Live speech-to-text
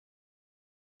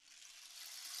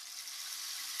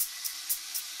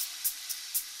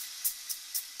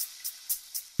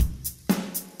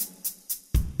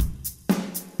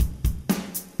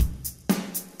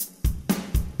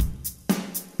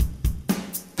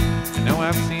You know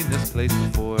I've seen this place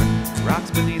before.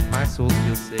 Rocks beneath my soles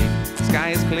feel safe. The sky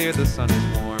is clear, the sun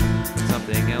is warm, but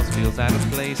something else feels out of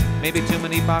place. Maybe too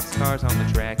many boxcars on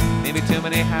the track, maybe too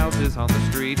many houses on the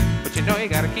street. But you know you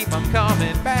gotta keep on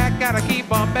coming back, gotta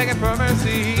keep on begging for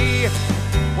mercy.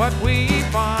 What we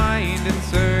find in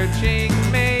searching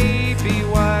may be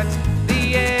what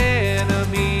the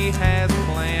enemy has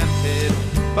planted.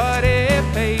 But if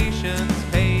patience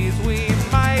pays, we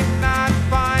might not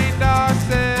find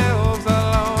ourselves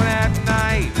alone at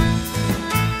night.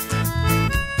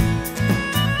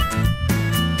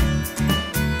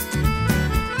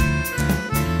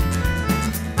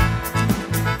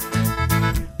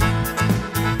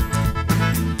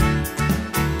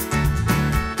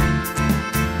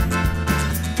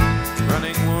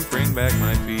 Running won't bring back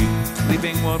my feet,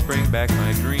 sleeping won't bring back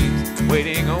my dreams.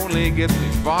 Waiting only gets me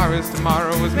far as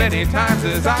tomorrow, as many times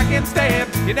as I can stand.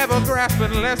 You never grasp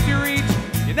unless you reach,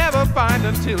 you never find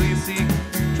until you seek.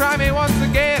 Try me once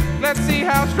again, let's see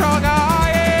how strong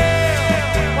I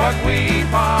am. What we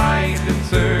find in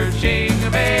searching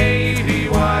may be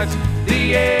what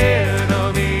the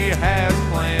enemy has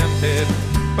planted.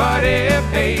 But if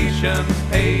patience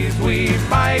pays, we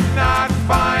might not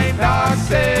find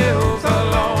ourselves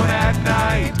alone at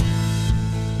night.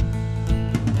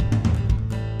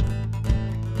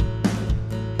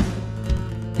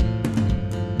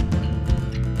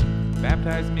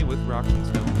 Baptize me with rocks and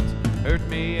stones, hurt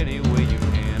me any way you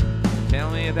can. Tell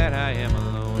me that I am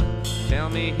alone, tell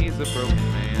me he's a broken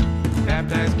man.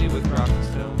 Baptize me with rocks and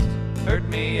stones, hurt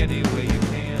me any way you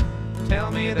can. Tell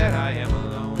me that I am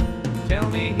alone, tell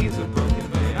me he's a broken man.